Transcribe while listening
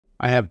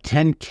I have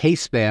 10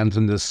 case fans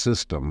in this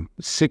system,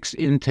 6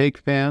 intake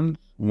fans,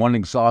 1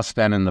 exhaust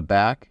fan in the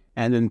back,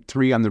 and then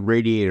 3 on the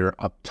radiator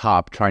up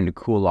top trying to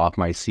cool off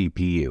my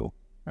CPU.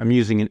 I'm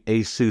using an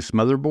ASUS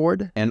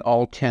motherboard, and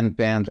all 10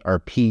 fans are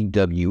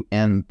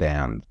PWM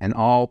fans, and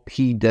all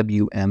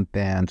PWM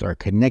fans are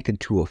connected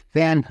to a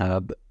fan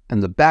hub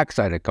on the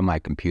backside of my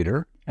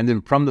computer. And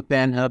then from the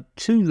fan hub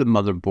to the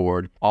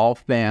motherboard, all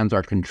fans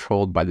are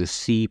controlled by the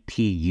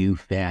CPU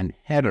fan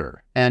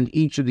header. And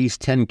each of these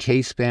 10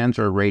 case fans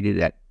are rated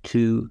at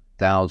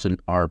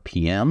 2,000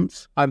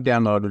 RPMs. I've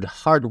downloaded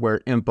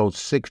Hardware Info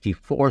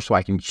 64 so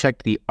I can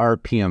check the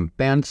RPM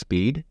fan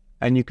speed.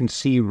 And you can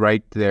see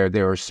right there,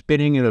 they are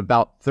spinning at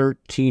about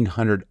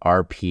 1,300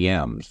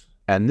 RPMs.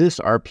 And this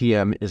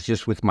RPM is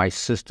just with my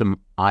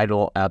system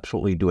idle,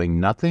 absolutely doing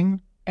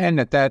nothing.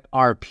 And at that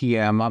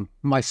RPM,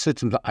 my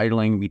system's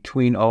idling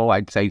between,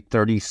 I'd say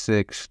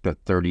 36 to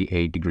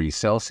 38 degrees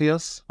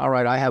Celsius. All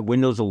right, I have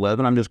Windows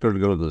 11. I'm just going to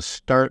go to the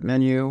Start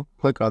menu,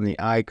 click on the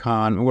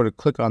icon. I'm going to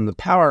click on the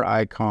power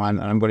icon,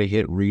 and I'm going to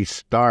hit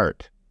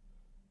Restart.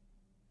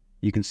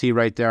 You can see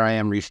right there I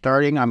am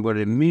restarting. I'm going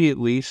to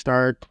immediately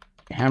start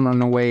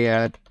hammering away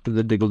at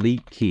the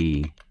delete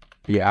key.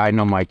 Yeah, I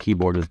know my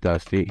keyboard is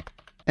dusty.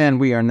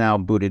 And we are now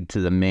booted to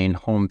the main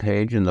home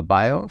page in the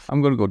BIOS.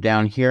 I'm going to go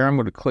down here. I'm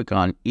going to click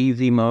on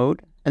Easy Mode.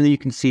 And then you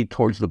can see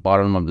towards the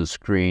bottom of the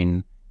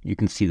screen, you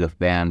can see the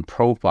fan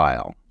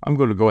profile. I'm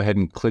going to go ahead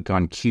and click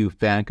on Q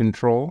Fan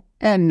Control.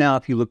 And now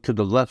if you look to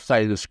the left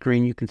side of the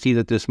screen, you can see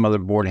that this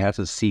motherboard has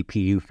a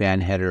CPU fan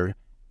header,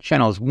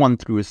 channels 1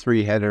 through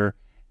 3 header,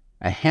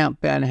 a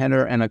HAMP fan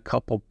header, and a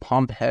couple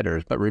pump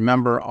headers. But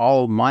remember,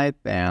 all of my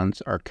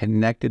fans are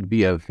connected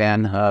via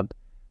fan hub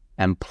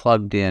and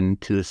plugged in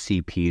to the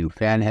CPU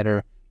fan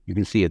header. You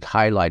can see it's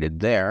highlighted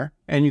there.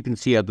 And you can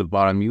see at the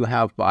bottom, you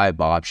have 5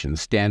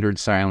 options: standard,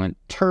 silent,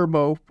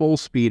 turbo, full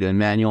speed, and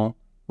manual.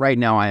 Right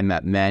now I am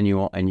at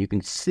manual, and you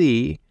can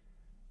see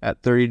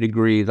at 30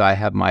 degrees, I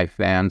have my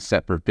fan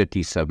set for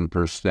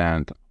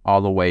 57%,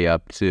 all the way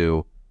up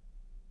to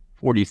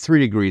 43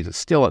 degrees, it's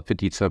still at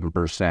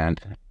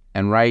 57%.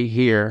 And right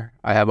here,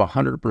 I have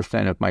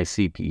 100% of my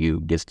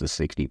CPU gets to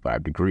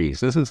 65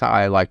 degrees. This is how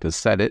I like to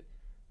set it,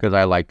 because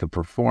I like the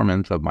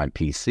performance of my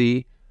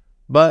PC.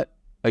 But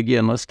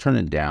again, let's turn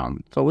it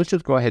down. So let's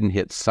just go ahead and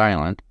hit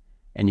silent,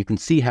 and you can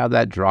see how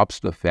that drops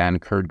the fan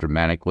curve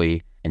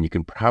dramatically. And you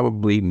can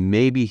probably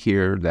maybe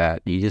hear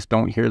that you just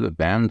don't hear the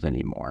fans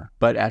anymore.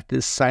 But at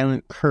this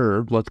silent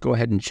curve, let's go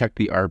ahead and check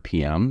the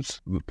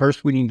RPMs.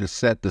 First, we need to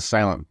set the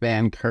silent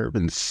fan curve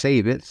and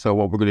save it. So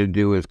what we're going to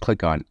do is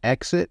click on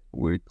Exit.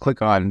 We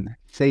click on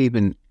Save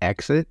and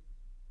Exit.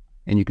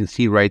 And you can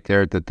see right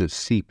there that the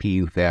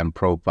CPU fan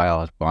profile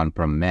has gone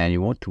from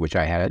manual, to which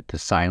I had it, to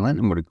silent.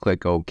 I'm going to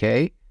click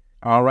OK.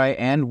 All right,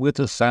 and with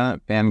the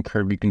silent fan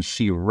curve, you can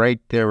see right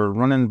there, we're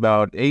running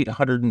about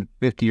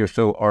 850 or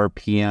so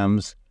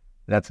RPMs.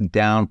 That's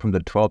down from the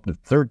 12 to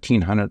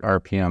 1,300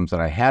 RPMs that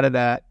I had it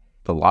at.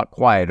 It's a lot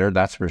quieter,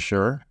 that's for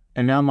sure.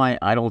 And now my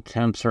idle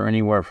temps are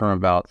anywhere from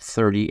about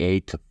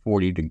 38 to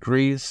 40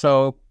 degrees.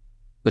 So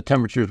the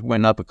temperatures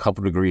went up a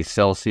couple degrees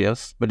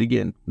Celsius, but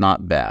again,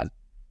 not bad.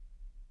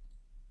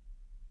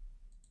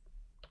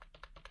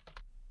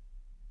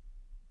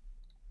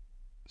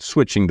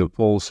 Switching to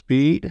full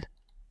speed.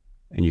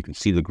 And you can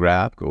see the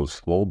graph goes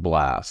full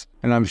blast.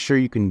 And I'm sure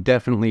you can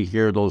definitely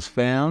hear those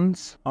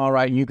fans. All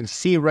right, and you can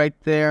see right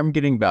there, I'm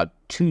getting about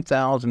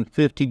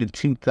 2,050 to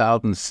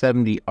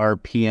 2,070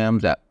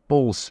 RPMs at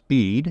full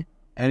speed.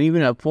 And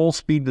even at full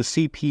speed, the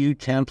CPU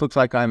temps looks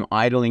like I'm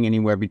idling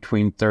anywhere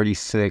between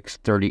 36,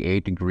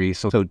 38 degrees.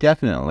 So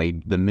definitely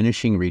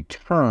diminishing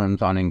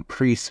returns on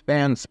increased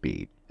fan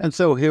speed. And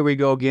so here we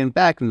go again,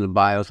 back into the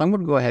BIOS. I'm going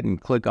to go ahead and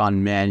click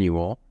on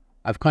Manual.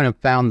 I've kind of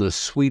found the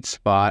sweet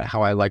spot,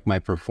 how I like my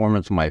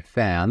performance of my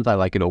fans. I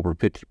like it over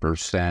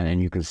 50%,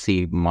 and you can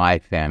see my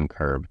fan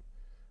curve.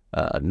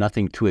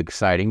 Nothing too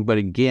exciting, but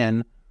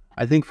again,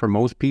 I think for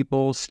most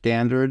people,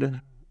 standard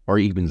or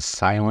even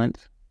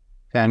silent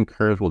fan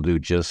curves will do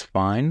just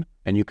fine.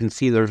 And you can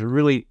see there's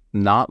really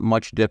not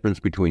much difference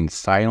between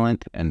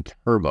silent and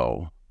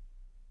turbo.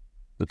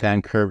 The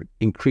fan curve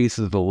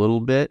increases a little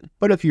bit,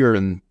 but if you're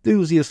an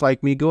enthusiast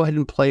like me, go ahead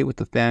and play with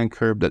the fan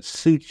curve that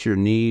suits your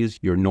needs,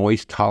 your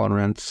noise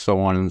tolerance,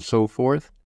 so on and so forth.